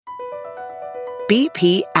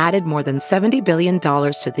BP added more than $70 billion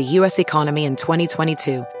to the U.S. economy in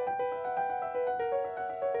 2022.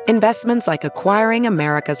 Investments like acquiring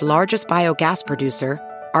America's largest biogas producer,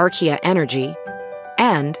 Archaea Energy,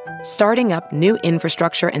 and starting up new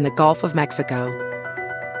infrastructure in the Gulf of Mexico.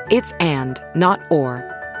 It's and, not or.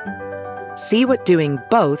 See what doing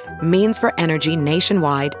both means for energy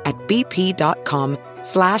nationwide at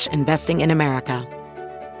bp.com/investing in America.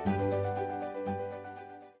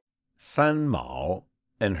 Sanmao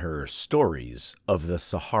and her stories of the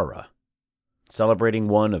Sahara, celebrating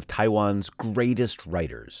one of Taiwan's greatest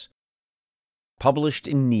writers. Published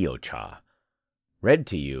in Neocha. Read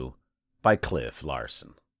to you by Cliff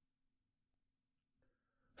Larson.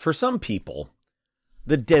 For some people,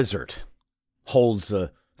 the desert holds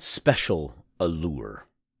a special allure.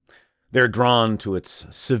 They're drawn to its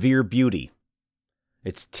severe beauty,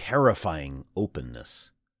 its terrifying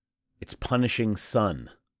openness, its punishing sun,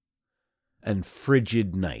 and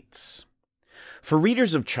frigid nights. For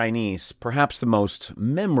readers of Chinese, perhaps the most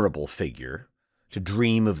memorable figure to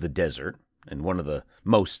dream of the desert, and one of the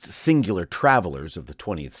most singular travelers of the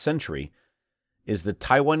 20th century, is the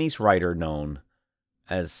Taiwanese writer known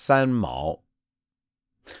as Sanmao.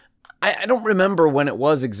 I don't remember when it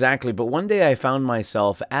was exactly, but one day I found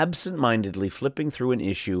myself absent-mindedly flipping through an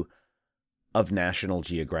issue of National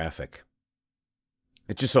Geographic.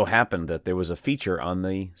 It just so happened that there was a feature on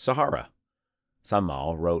the Sahara.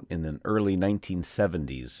 Sanmao wrote in the early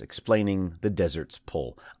 1970s, explaining the desert's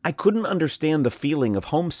pull. I couldn't understand the feeling of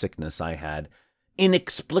homesickness I had,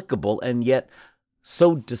 inexplicable and yet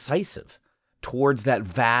so decisive, towards that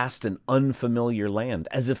vast and unfamiliar land,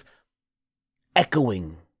 as if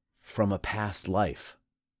echoing from a past life.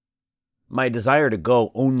 My desire to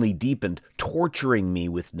go only deepened, torturing me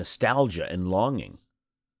with nostalgia and longing.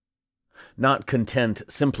 Not content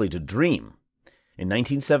simply to dream, in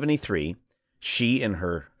 1973, she and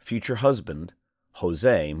her future husband,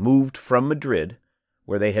 Jose, moved from Madrid,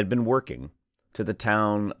 where they had been working, to the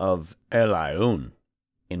town of El Aoun,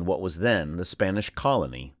 in what was then the Spanish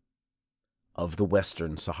colony of the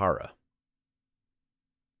Western Sahara.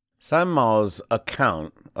 Sanmao's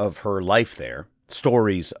account of her life there,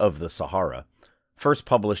 Stories of the Sahara, first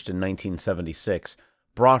published in 1976,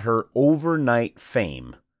 brought her overnight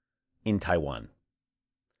fame in Taiwan.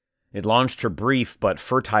 It launched her brief but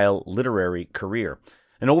fertile literary career,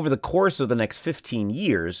 and over the course of the next 15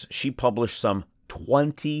 years, she published some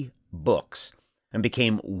 20 books and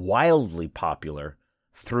became wildly popular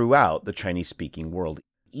throughout the Chinese-speaking world.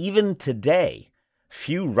 Even today,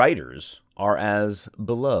 few writers are as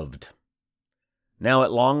beloved. Now,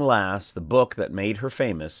 at long last, the book that made her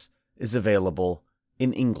famous is available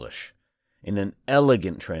in English, in an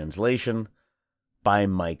elegant translation by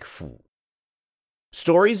Mike Fu.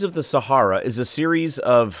 Stories of the Sahara is a series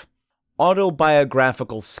of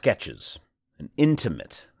autobiographical sketches, an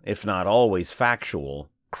intimate, if not always factual,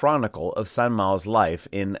 chronicle of Sanmao's life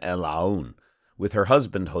in El Aoun, with her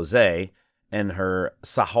husband Jose and her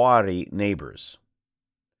Sahrawi neighbors.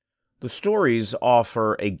 The stories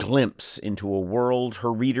offer a glimpse into a world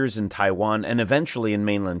her readers in Taiwan and eventually in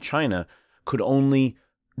mainland China could only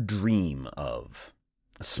dream of.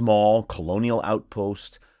 A small colonial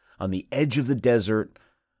outpost on the edge of the desert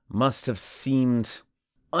must have seemed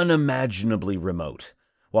unimaginably remote,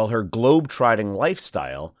 while her globe-trotting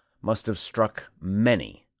lifestyle must have struck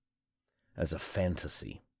many as a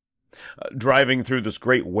fantasy. Driving through this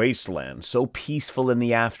great wasteland, so peaceful in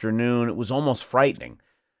the afternoon, it was almost frightening.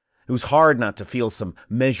 It was hard not to feel some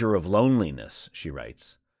measure of loneliness, she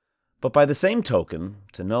writes. But by the same token,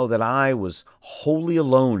 to know that I was wholly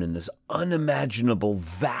alone in this unimaginable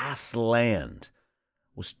vast land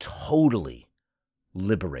was totally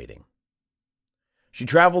liberating. She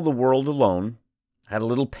traveled the world alone, had a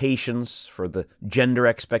little patience for the gender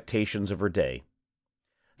expectations of her day.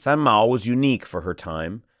 Sanmao was unique for her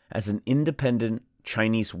time as an independent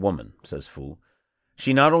Chinese woman, says Fu.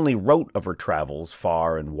 She not only wrote of her travels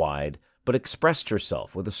far and wide, but expressed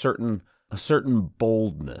herself with a certain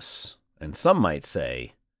boldness, and some might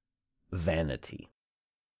say, vanity.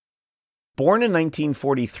 Born in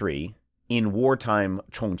 1943 in wartime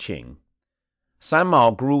Chongqing,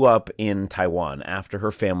 Sanmao grew up in Taiwan after her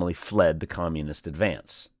family fled the communist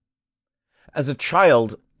advance. As a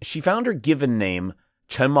child, she found her given name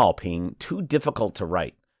Chen Maoping too difficult to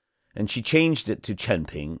write, and she changed it to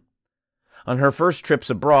Chenping. On her first trips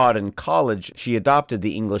abroad in college, she adopted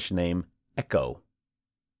the English name Echo.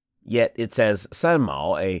 Yet it's as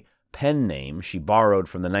Sanmao, a pen name she borrowed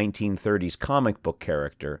from the 1930s comic book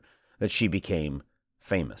character, that she became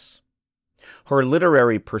famous. Her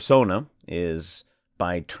literary persona is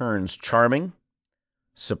by turns charming,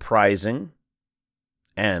 surprising,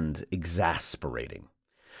 and exasperating.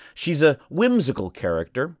 She's a whimsical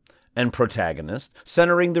character and protagonist,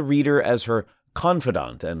 centering the reader as her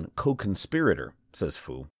confidant and co-conspirator, says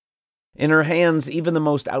Fu. In her hands, even the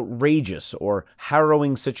most outrageous or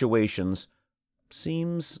harrowing situations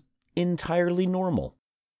seems entirely normal.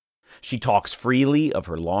 She talks freely of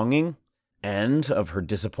her longing and of her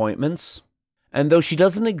disappointments, and though she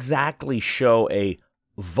doesn't exactly show a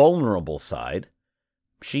vulnerable side,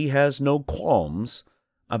 she has no qualms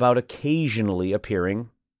about occasionally appearing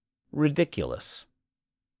ridiculous.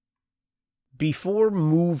 Before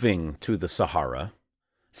moving to the Sahara,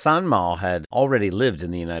 Sanmao had already lived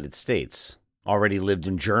in the United States, already lived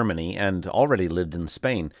in Germany, and already lived in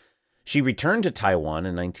Spain. She returned to Taiwan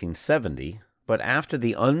in 1970, but after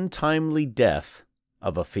the untimely death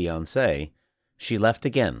of a fiancé, she left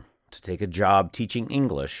again to take a job teaching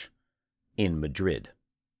English in Madrid.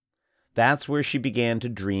 That's where she began to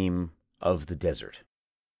dream of the desert.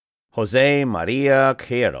 José María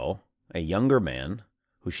Quero, a younger man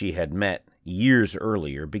who she had met years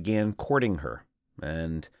earlier, began courting her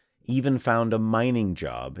and even found a mining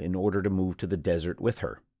job in order to move to the desert with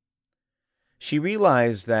her. She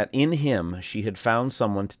realized that in him she had found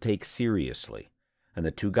someone to take seriously, and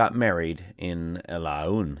the two got married in El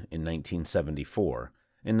Aoun in 1974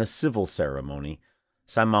 in a civil ceremony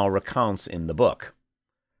Sanmao recounts in the book.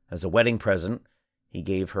 As a wedding present, he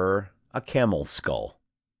gave her a camel skull.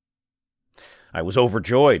 I was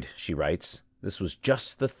overjoyed, she writes. This was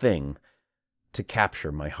just the thing to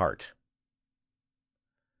capture my heart.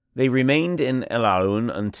 They remained in El Aoun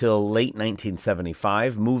until late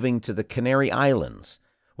 1975, moving to the Canary Islands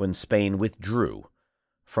when Spain withdrew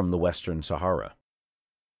from the Western Sahara.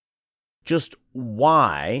 Just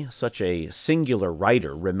why such a singular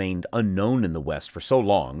writer remained unknown in the West for so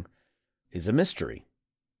long is a mystery.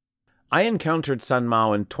 I encountered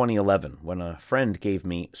Sanmao in 2011 when a friend gave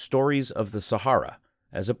me Stories of the Sahara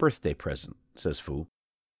as a birthday present, says Fu.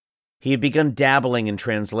 He had begun dabbling in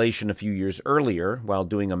translation a few years earlier while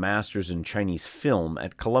doing a master's in Chinese film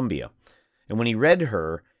at Columbia, and when he read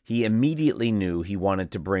her, he immediately knew he wanted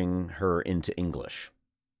to bring her into English.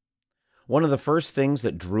 One of the first things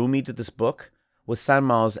that drew me to this book was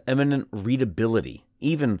Sanmao's eminent readability,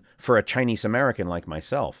 even for a Chinese American like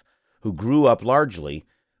myself, who grew up largely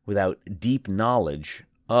without deep knowledge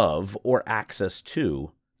of or access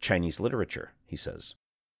to Chinese literature, he says.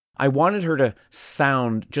 I wanted her to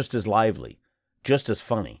sound just as lively, just as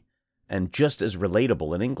funny, and just as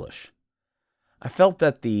relatable in English. I felt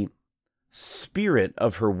that the spirit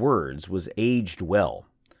of her words was aged well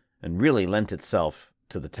and really lent itself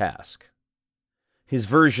to the task. His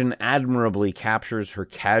version admirably captures her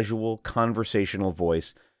casual, conversational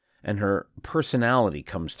voice, and her personality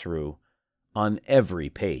comes through on every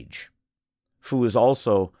page. Fu is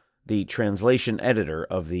also the translation editor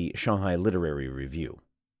of the Shanghai Literary Review.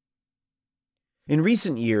 In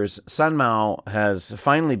recent years, Sanmao has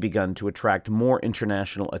finally begun to attract more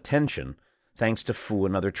international attention thanks to Fu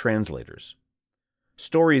and other translators.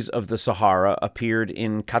 Stories of the Sahara appeared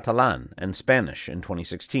in Catalan and Spanish in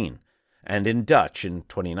 2016, and in Dutch in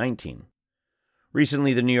 2019.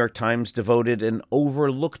 Recently, the New York Times devoted an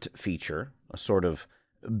overlooked feature, a sort of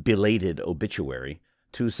belated obituary,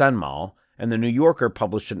 to Sanmao, and the New Yorker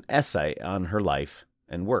published an essay on her life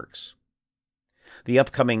and works. The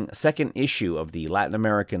upcoming second issue of the Latin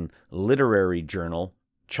American literary journal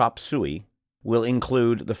Chop Suey will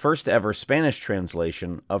include the first ever Spanish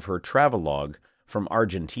translation of her travelogue from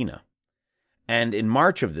Argentina. And in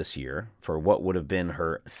March of this year, for what would have been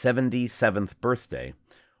her 77th birthday,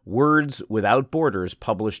 Words Without Borders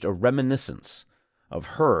published a reminiscence of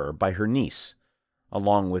her by her niece,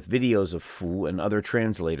 along with videos of Fu and other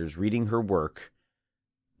translators reading her work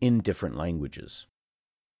in different languages.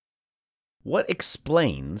 What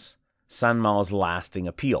explains Sanmao's lasting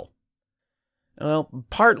appeal? Well,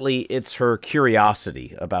 partly it's her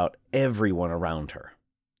curiosity about everyone around her,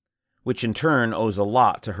 which in turn owes a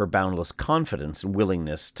lot to her boundless confidence and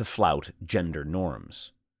willingness to flout gender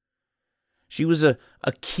norms. She was a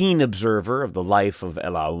keen observer of the life of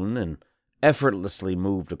El Aoun and effortlessly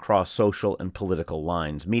moved across social and political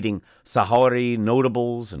lines, meeting Sahrawi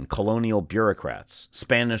notables and colonial bureaucrats,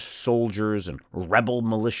 Spanish soldiers and rebel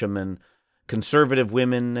militiamen, conservative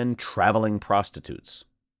women, and traveling prostitutes.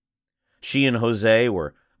 She and Jose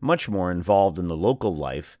were much more involved in the local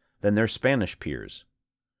life than their Spanish peers.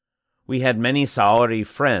 We had many Sahrawi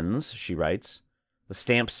friends, she writes, the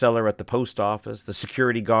stamp seller at the post office, the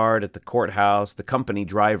security guard at the courthouse, the company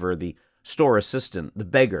driver, the store assistant, the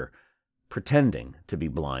beggar, pretending to be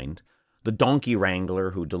blind, the donkey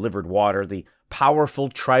wrangler who delivered water, the powerful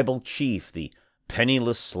tribal chief, the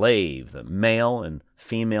penniless slave, the male and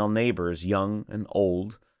female neighbors, young and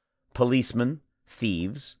old, policemen,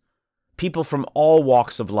 thieves, people from all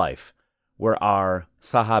walks of life were our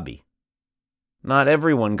sahabi. Not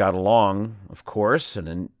everyone got along, of course,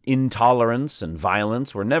 and intolerance and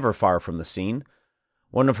violence were never far from the scene.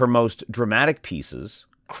 One of her most dramatic pieces,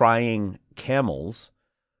 Crying Camels,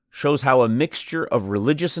 shows how a mixture of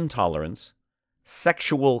religious intolerance,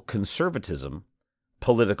 sexual conservatism,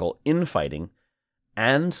 political infighting,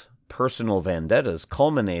 and personal vendettas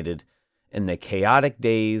culminated in the chaotic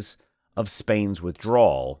days of Spain's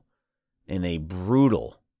withdrawal in a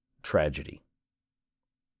brutal tragedy.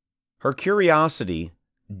 Her curiosity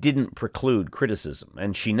didn't preclude criticism,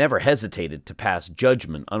 and she never hesitated to pass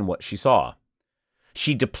judgment on what she saw.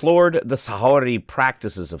 She deplored the Sahrawi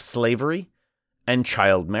practices of slavery and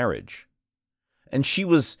child marriage, and she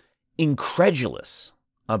was incredulous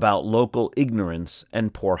about local ignorance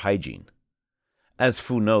and poor hygiene. As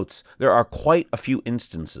Fu notes, there are quite a few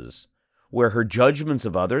instances where her judgments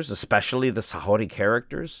of others, especially the Sahrawi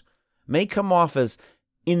characters, may come off as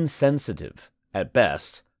insensitive at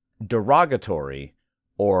best, derogatory,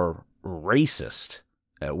 or racist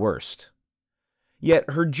at worst.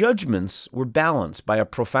 Yet her judgments were balanced by a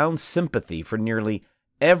profound sympathy for nearly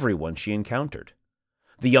everyone she encountered.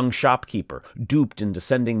 The young shopkeeper, duped into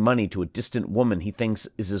sending money to a distant woman he thinks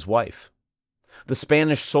is his wife. The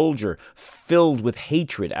Spanish soldier, filled with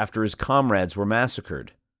hatred after his comrades were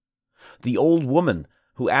massacred. The old woman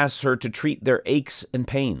who asks her to treat their aches and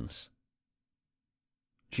pains.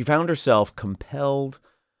 She found herself compelled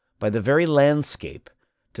by the very landscape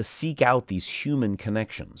to seek out these human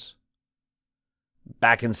connections.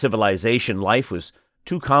 Back in civilization, life was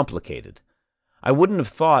too complicated. I wouldn't have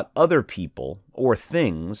thought other people or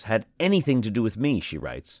things had anything to do with me, she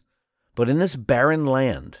writes. But in this barren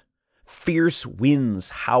land, fierce winds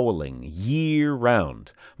howling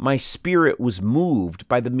year-round, my spirit was moved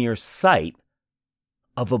by the mere sight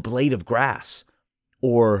of a blade of grass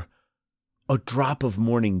or a drop of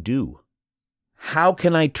morning dew. How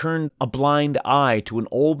can I turn a blind eye to an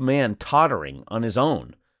old man tottering on his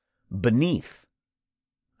own beneath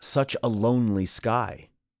such a lonely sky?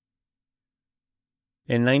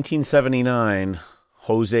 In 1979,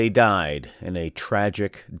 Jose died in a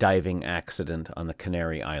tragic diving accident on the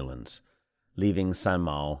Canary Islands, leaving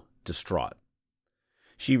Sanmao distraught.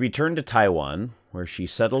 She returned to Taiwan, where she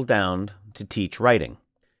settled down to teach writing.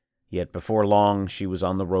 Yet before long, she was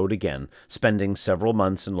on the road again, spending several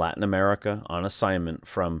months in Latin America on assignment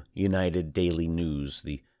from United Daily News,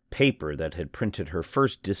 the paper that had printed her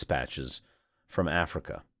first dispatches from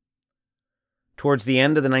Africa. Towards the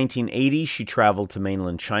end of the 1980s, she traveled to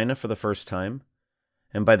mainland China for the first time,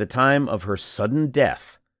 and by the time of her sudden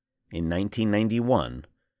death in 1991,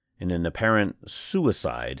 in an apparent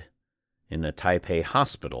suicide in a Taipei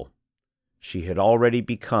hospital, she had already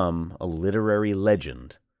become a literary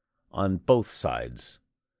legend on both sides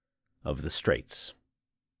of the straits.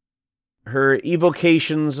 Her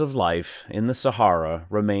evocations of life in the Sahara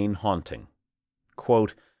remain haunting.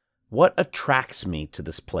 Quote, "What attracts me to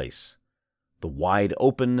this place? The wide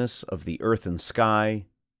openness of the earth and sky,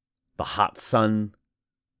 the hot sun,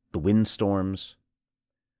 the windstorms.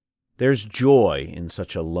 There's joy in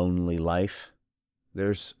such a lonely life.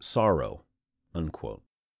 There's sorrow." Unquote.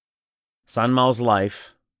 Sanmao's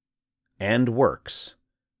life and works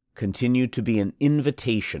continue to be an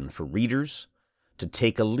invitation for readers to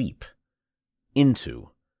take a leap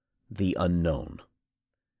into the unknown.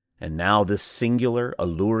 And now this singular,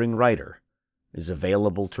 alluring writer is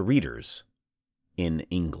available to readers in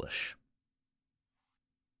English.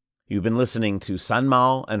 You've been listening to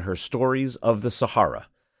Sanmao and Her Stories of the Sahara,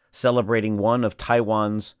 celebrating one of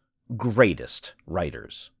Taiwan's greatest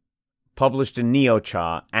writers. Published in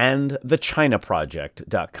Neocha and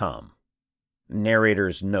thechinaproject.com.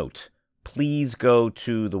 Narrator's note: please go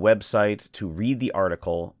to the website to read the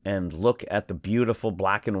article and look at the beautiful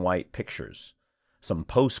black and white pictures. Some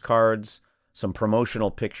postcards, some promotional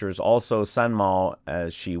pictures. Also, Sanmao,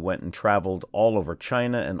 as she went and traveled all over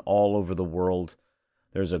China and all over the world.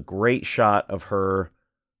 There's a great shot of her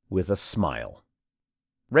with a smile.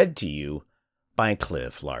 Read to you by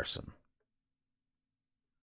Cliff Larson.